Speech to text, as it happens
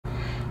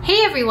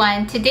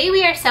everyone, today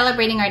we are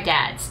celebrating our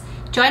dads.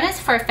 Join us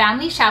for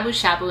family Shabu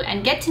Shabu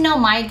and get to know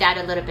my dad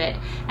a little bit.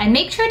 And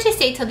make sure to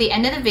stay till the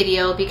end of the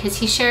video because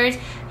he shares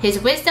his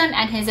wisdom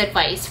and his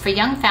advice for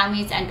young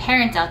families and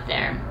parents out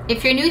there.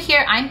 If you're new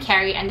here, I'm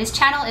Cari and this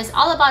channel is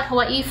all about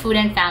Hawaii food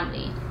and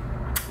family.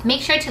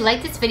 Make sure to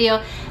like this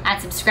video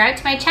and subscribe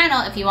to my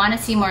channel if you want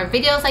to see more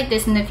videos like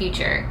this in the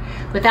future.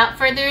 Without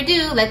further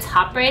ado, let's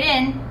hop right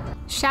in.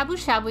 Shabu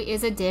Shabu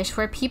is a dish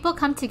where people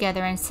come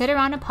together and sit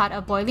around a pot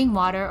of boiling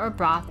water or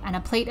broth and a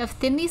plate of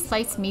thinly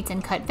sliced meats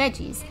and cut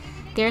veggies.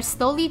 They are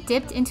slowly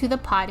dipped into the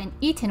pot and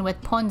eaten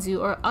with ponzu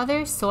or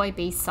other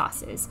soy-based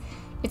sauces.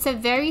 It's a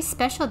very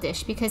special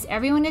dish because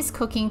everyone is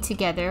cooking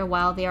together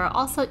while they are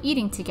also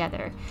eating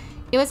together.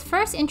 It was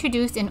first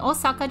introduced in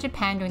Osaka,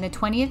 Japan during the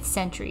 20th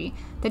century.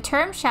 The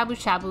term shabu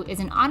shabu is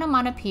an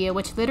onomatopoeia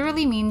which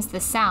literally means the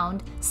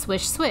sound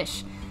swish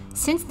swish.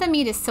 Since the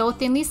meat is so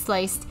thinly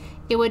sliced,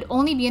 it would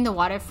only be in the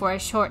water for a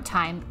short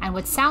time and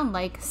would sound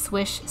like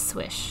swish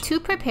swish. To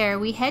prepare,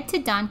 we head to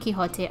Don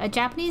Quijote, a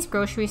Japanese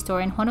grocery store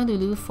in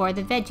Honolulu, for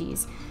the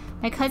veggies.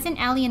 My cousin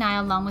Allie and I,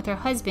 along with her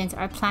husbands,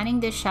 are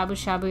planning this shabu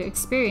shabu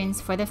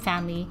experience for the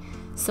family,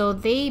 so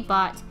they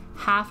bought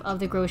half of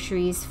the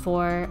groceries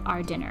for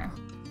our dinner.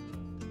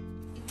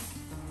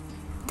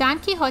 Don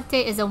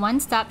Quijote is a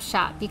one-stop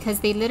shop because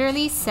they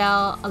literally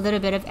sell a little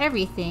bit of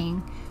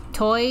everything.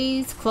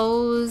 Toys,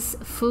 clothes,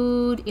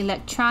 food,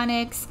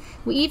 electronics.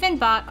 We even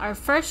bought our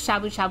first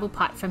shabu shabu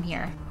pot from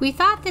here. We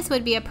thought this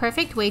would be a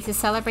perfect way to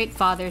celebrate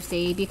Father's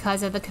Day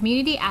because of the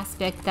community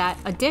aspect that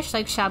a dish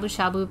like shabu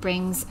shabu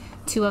brings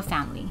to a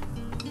family.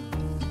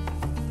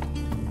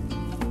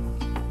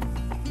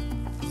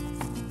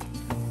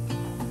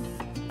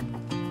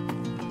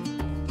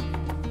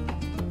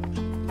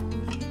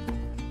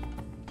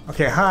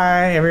 Okay,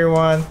 hi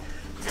everyone.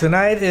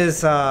 Today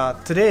is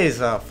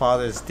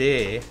Father's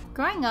Day.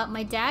 Growing up,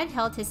 my dad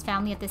held his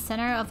family at the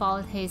center of all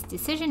of his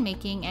decision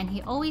making, and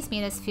he always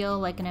made us feel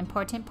like an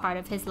important part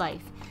of his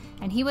life.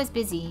 And he was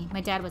busy.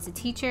 My dad was a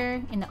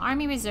teacher in the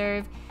Army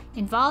Reserve,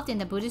 involved in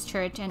the Buddhist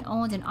church, and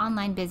owned an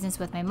online business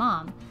with my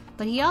mom.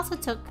 But he also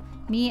took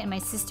me and my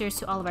sisters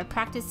to all of our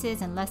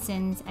practices and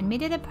lessons and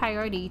made it a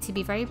priority to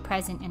be very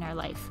present in our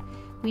life.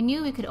 We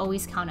knew we could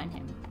always count on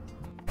him.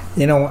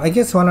 You know, I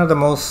guess one of the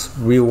most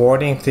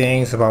rewarding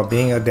things about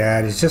being a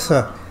dad is just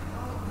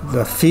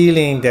the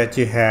feeling that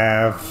you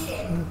have,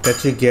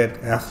 that you get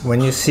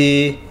when you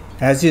see,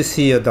 as you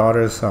see your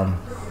daughters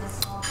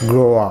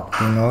grow up,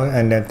 you know,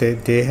 and that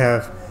they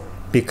have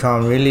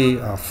become really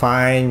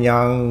fine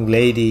young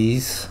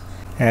ladies,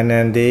 and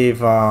then they've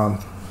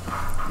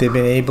been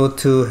able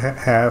to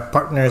have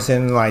partners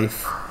in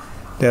life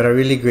that are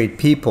really great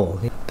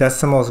people.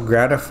 That's the most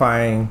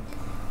gratifying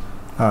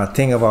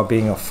thing about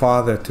being a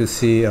father, to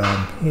see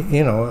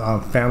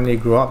family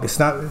grow up. It's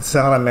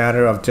not a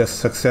matter of just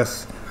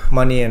success,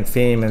 money and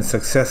fame and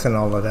success and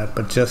all of that,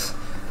 but just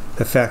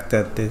the fact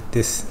that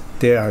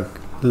they are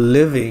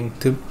living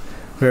to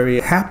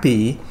very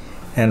happy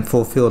and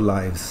fulfilled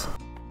lives.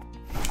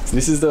 So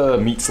this is the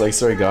meat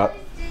slicer I got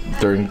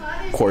during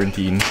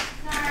quarantine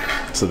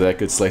so that I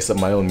could slice up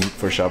my own meat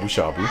for shabu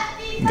shabu.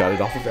 Got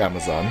it off of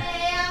Amazon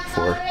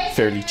for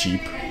fairly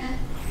cheap.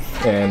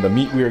 And the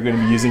meat we are going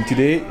to be using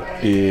today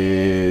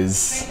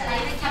is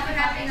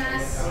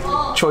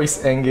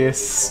choice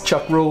Angus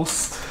chuck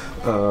roast,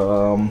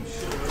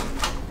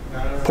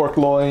 pork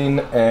loin,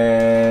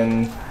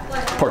 and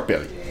pork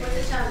belly.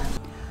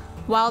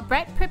 While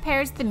Brett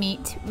prepares the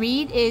meat,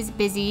 Reed is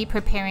busy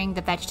preparing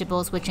the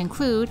vegetables, which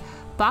include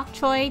bok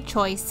choy,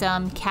 choy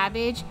sum,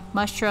 cabbage,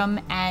 mushroom,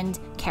 and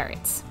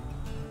carrots.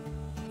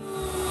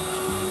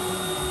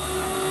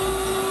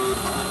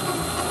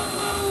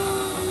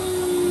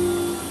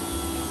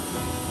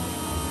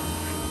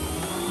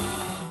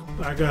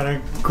 I got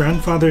a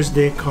Grandfather's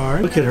Day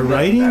card. Look at her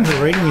writing.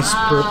 Her writing is,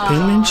 her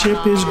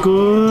penmanship is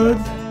good.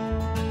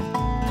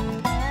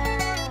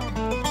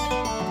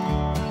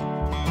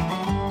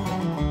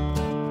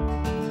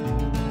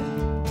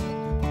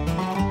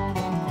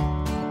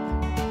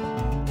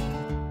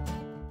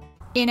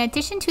 In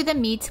addition to the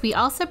meats, we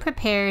also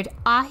prepared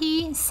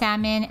ahi,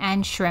 salmon,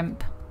 and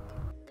shrimp.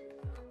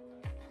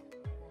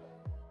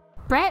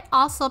 Brett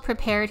also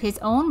prepared his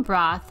own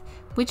broth,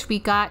 which we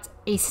got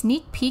a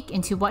sneak peek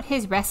into what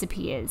his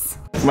recipe is.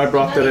 My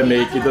broth that I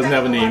make, it doesn't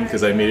have a name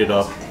because I made it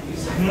up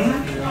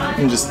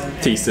and just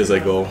taste as I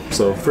go.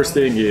 So first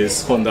thing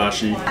is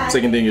dashi.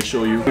 Second thing is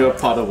shoyu. A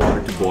pot of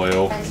water to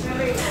boil.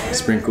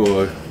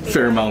 Sprinkle a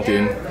fair amount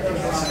in.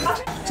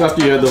 So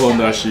after you add the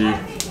dashi,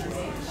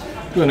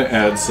 I'm gonna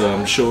add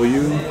some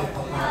shoyu.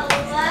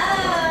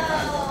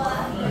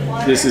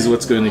 This is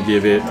what's going to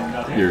give it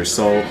your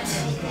salt.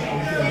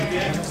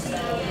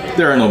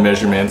 There are no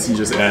measurements, you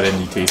just add and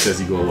you taste as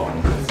you go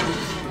along.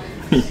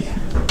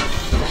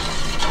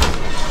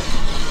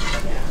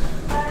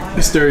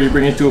 Stir, you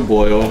bring it to a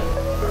boil.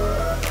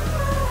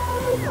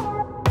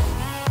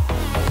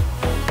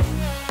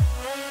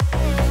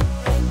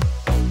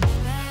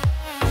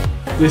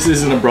 This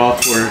isn't a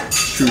broth for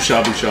true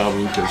shabu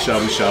shabu because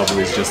shabu shabu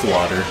is just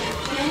water.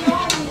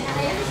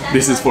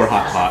 This is for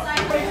hot hot.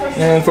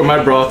 And for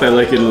my broth, I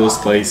like it a little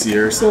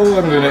spicier, so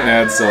I'm gonna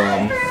add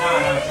some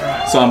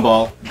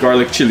sambal,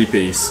 garlic chili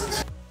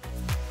paste.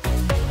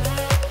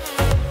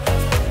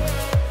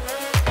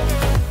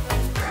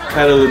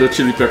 Add a little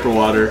chili pepper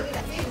water.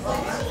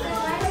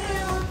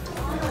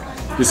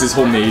 This is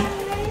homemade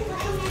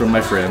from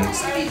my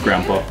friend's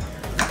grandpa.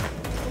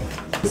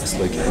 Looks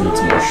like it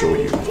needs more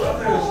shoyu.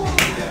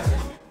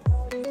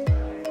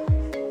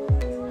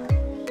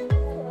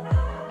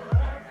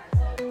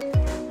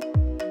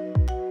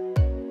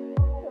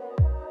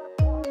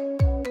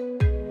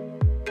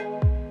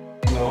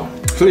 No,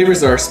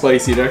 flavors are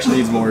spicy. It actually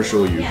needs more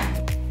shoyu.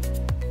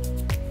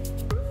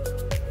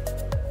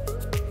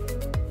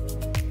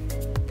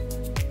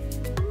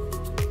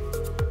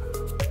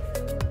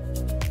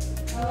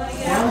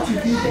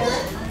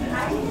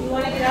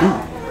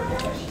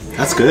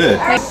 That's good.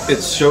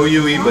 It's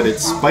shoyu-y, but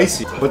it's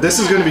spicy. But this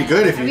is gonna be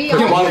good if you put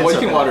You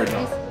can water it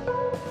down.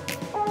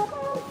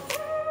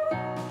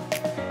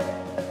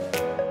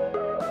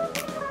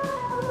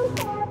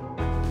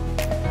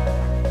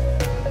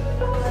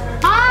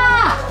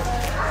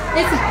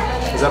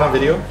 Is that on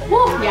video?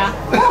 Woo, yeah.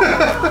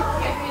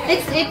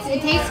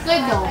 it tastes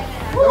good though.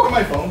 Look at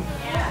my phone.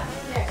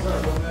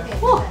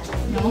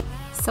 Woo.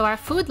 So our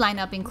food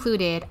lineup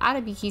included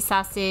Arabiki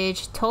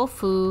sausage,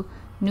 tofu,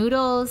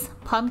 noodles,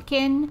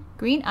 pumpkin,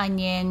 green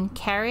onion,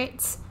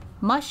 carrots,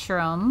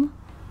 mushroom,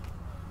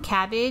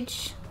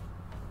 cabbage,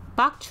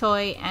 bok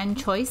choy, and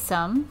choy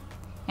sum.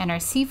 And our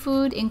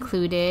seafood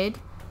included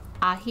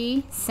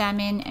ahi,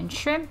 salmon, and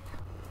shrimp.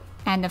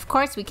 And of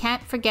course, we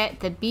can't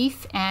forget the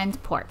beef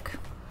and pork.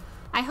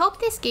 I hope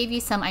this gave you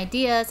some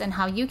ideas on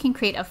how you can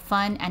create a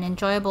fun and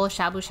enjoyable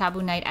shabu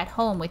shabu night at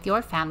home with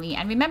your family.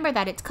 And remember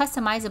that it's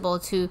customizable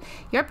to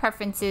your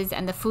preferences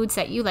and the foods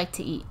that you like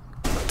to eat.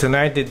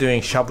 Tonight they're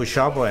doing shabu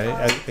shabu,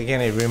 and again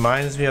it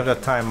reminds me of the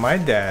time my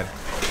dad,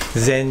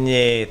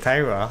 Zenye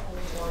Taira,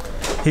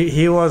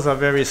 he was a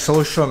very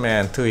social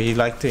man too. He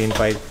liked to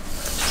invite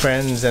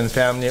friends and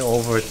family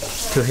over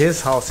to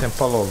his house in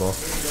Palolo,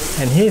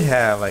 and he'd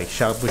have like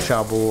shabu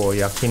shabu or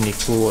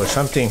yakiniku or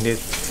something.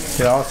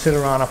 They'd all sit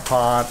around a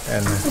pot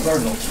and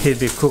he'd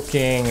be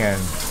cooking,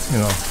 and you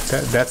know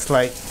that's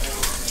like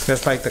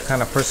the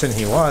kind of person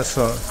he was.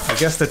 So I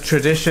guess the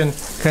tradition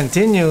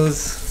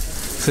continues.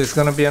 So it's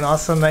gonna be an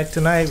awesome night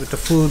tonight with the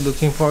food.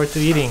 Looking forward to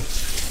eating.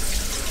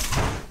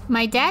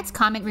 My dad's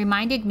comment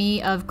reminded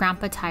me of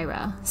Grandpa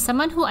Tyra,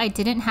 someone who I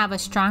didn't have a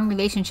strong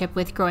relationship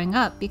with growing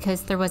up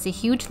because there was a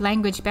huge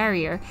language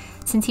barrier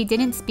since he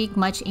didn't speak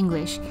much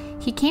English.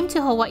 He came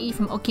to Hawaii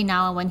from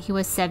Okinawa when he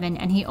was 7,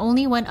 and he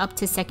only went up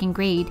to 2nd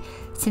grade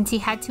since he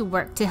had to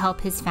work to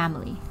help his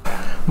family.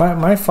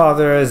 My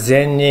father,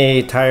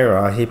 Zenye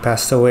Taira, he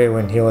passed away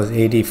when he was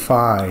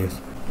 85.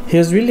 He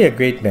was really a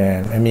great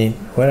man. I mean,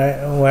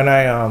 when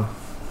I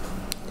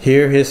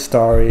hear his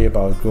story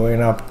about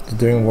growing up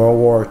during World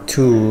War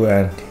II,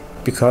 and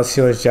because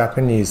he was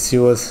Japanese, he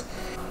was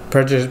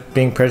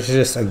being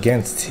prejudiced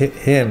against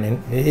him,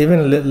 and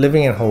even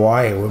living in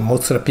Hawaii where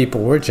most of the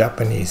people were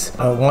Japanese.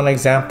 One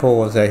example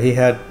was that he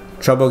had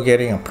trouble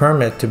getting a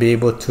permit to be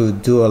able to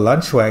do a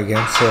lunch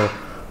wagon,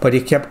 but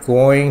he kept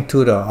going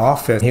to the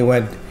office. He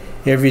went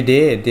every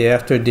day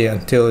after day,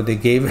 until they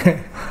gave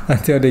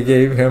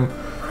him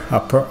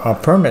a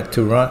permit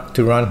to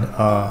run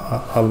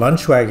a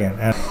lunch wagon.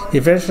 And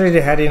eventually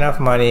they had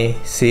enough money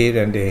saved,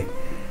 and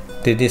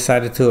they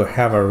decided to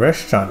have a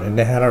restaurant, and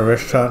they had a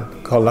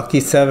restaurant called Lucky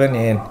 7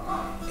 in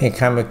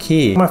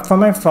Kamaki.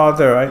 From my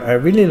father, I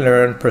really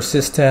learned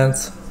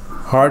persistence,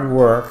 hard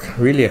work,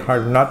 really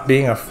hard, not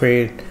being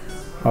afraid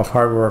of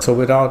hard work. So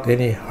without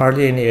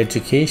hardly any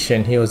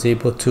education, he was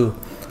able to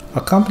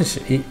accomplish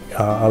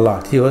a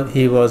lot.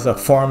 He was a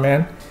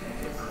foreman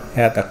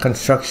at a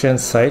construction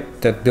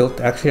site that built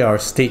actually our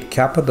state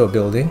capitol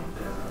building.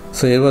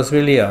 So it was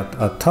really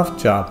a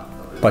tough job,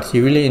 but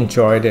he really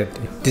enjoyed it,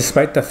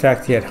 despite the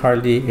fact he had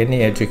hardly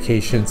any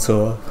education.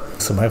 So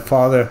my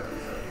father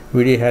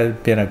really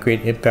had been a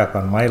great impact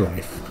on my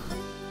life.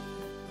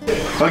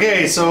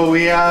 Okay, so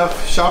we have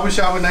shabu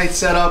shabu night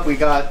set up. We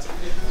got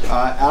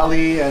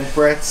Ali and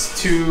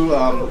Brett's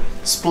 2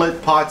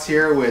 split pots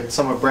here with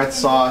some of Brett's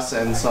sauce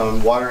and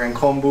some water and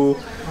konbu.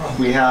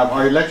 We have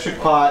our electric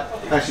pot,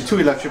 actually 2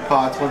 electric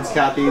pots, one's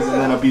Kathy's, and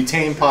then a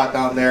butane pot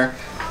down there.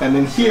 And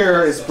then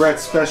here is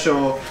Brett's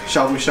special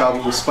shabu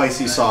shabu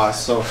spicy sauce.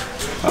 So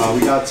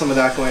we got some of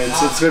that going.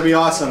 It's gonna be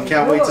awesome.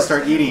 Can't wait to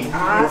start eating.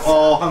 We're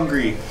all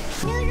hungry.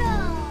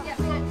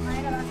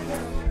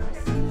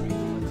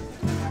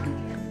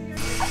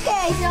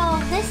 Okay, so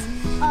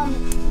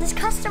this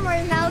customer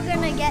is now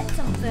gonna get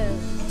some food.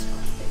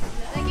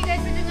 Thank you guys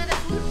for doing another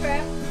food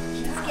prep.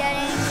 She's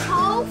getting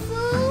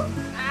tofu.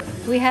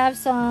 We have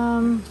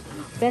some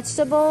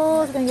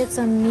vegetables. We're gonna get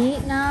some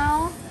meat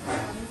now.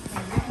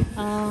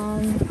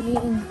 Meat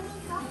and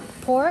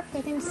pork,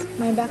 I think is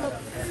my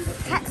backup.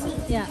 Cat meat.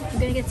 Yeah, we're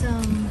gonna get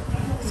some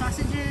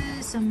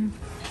sausages, some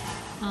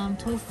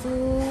tofu,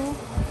 a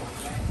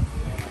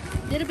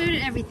little bit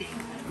of everything.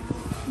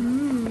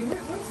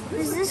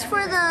 Is this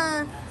for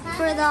the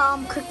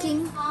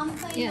cooking?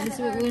 Yeah, this is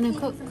what we're gonna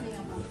cook.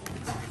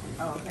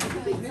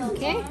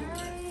 Okay.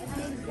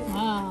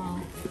 Wow.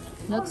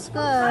 Looks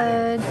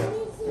good.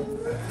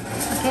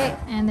 Okay,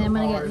 and then I'm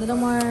gonna get a little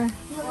more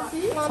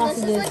Mom, this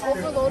is like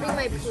overloading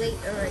my plate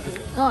already.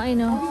 Oh, I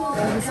know.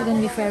 So this is gonna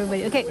be for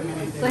everybody. Okay,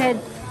 go ahead.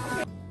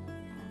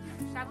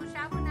 Shabu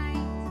shabu night.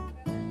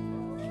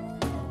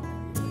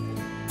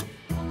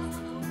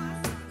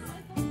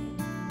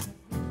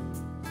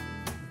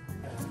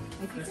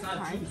 My favorite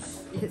part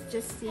is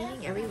just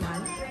seeing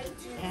everyone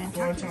and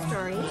talking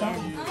story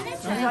and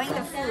enjoying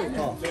the food.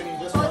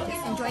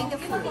 Enjoying the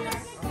food.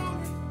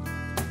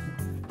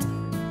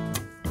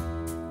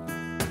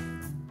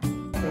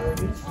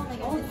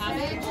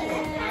 Cabbage,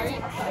 Cari.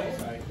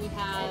 We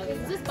have,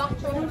 is this bok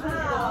choy?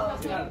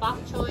 We have bok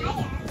choy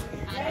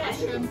and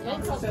mushrooms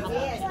and some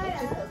cabbage.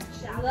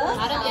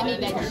 Lot of yummy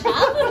veggies.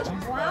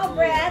 Wow,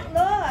 Brad,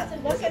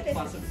 look at this.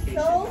 It's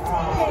so good.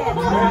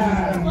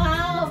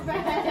 Wow,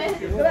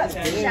 Brad. Look,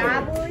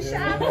 shabu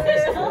shabu.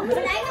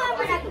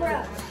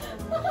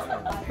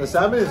 The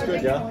salmon is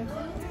good, yeah?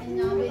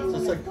 It's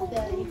just like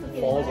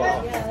falls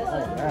off.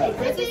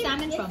 Where's the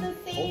salmon from?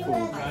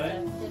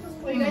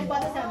 Where you guys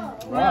bought the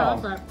salmon?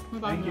 Wow.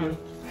 Thank you.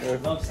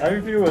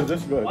 Everything was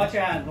just good. Watch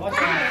out, watch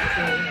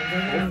out.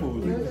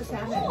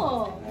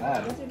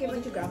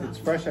 It's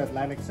fresh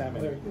Atlantic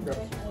salmon.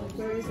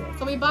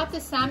 So we bought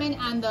the salmon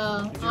and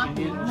the not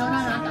the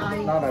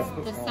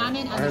the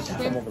salmon and the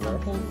shrimp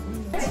from Whole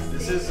Foods.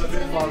 This is a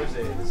good Father's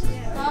Day. This is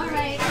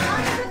Alright,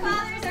 all the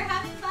fathers are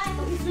having fun.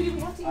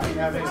 I'm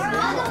having All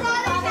the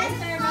fathers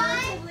are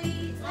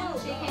relatively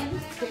chicken.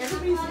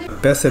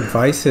 Best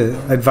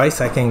advice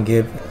I can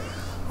give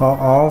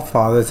all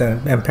fathers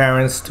and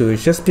parents too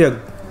is just be a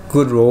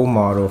good role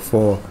model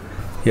for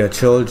your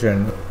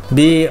children.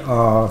 Be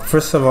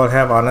first of all,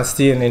 have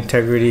honesty and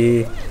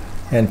integrity,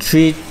 and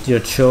treat your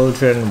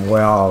children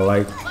well.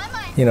 Like,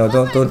 you know,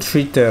 don't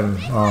treat them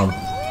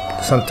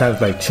sometimes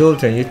like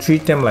children. You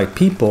treat them like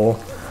people,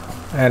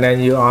 and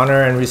then you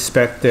honor and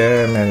respect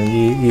them, and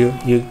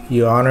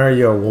you honor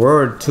your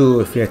word too.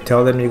 If you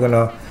tell them you're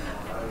gonna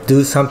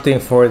do something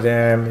for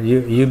them,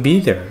 you be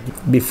there.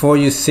 Before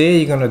you say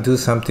you're gonna do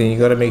something, you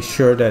gotta make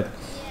sure that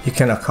you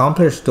can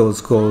accomplish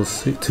those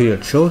goals to your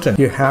children.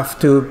 You have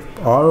to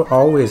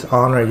always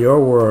honor your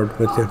word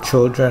with your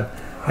children,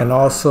 and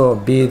also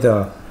be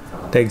the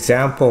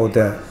example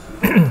that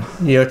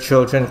your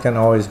children can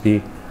always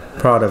be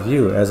proud of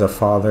you as a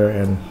father,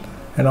 and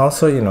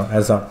also, you know,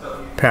 as a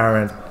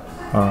parent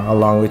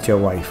along with your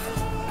wife.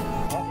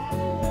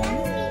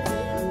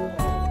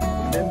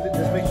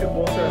 This makes you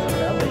closer as a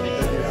family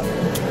because you have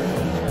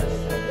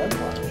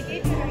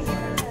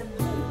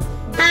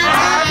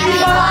Happy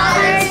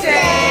Father's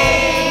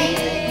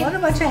Day! What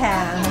about your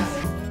hands?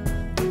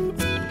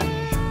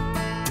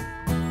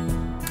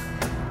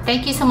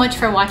 Thank you so much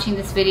for watching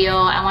this video.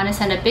 I want to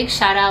send a big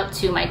shout out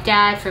to my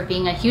dad for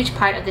being a huge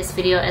part of this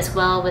video as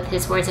well, with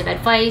his words of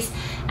advice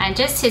and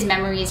just his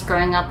memories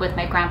growing up with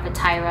my grandpa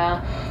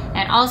Tyra.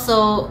 And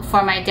also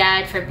for my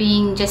dad for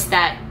being just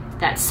that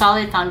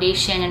solid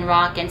foundation and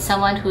rock, and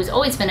someone who's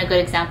always been a good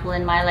example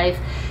in my life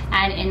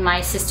and in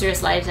my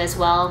sister's lives as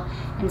well.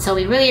 And so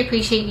we really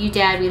appreciate you,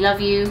 Dad. We love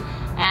you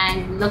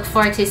and look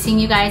forward to seeing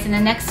you guys in the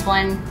next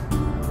one.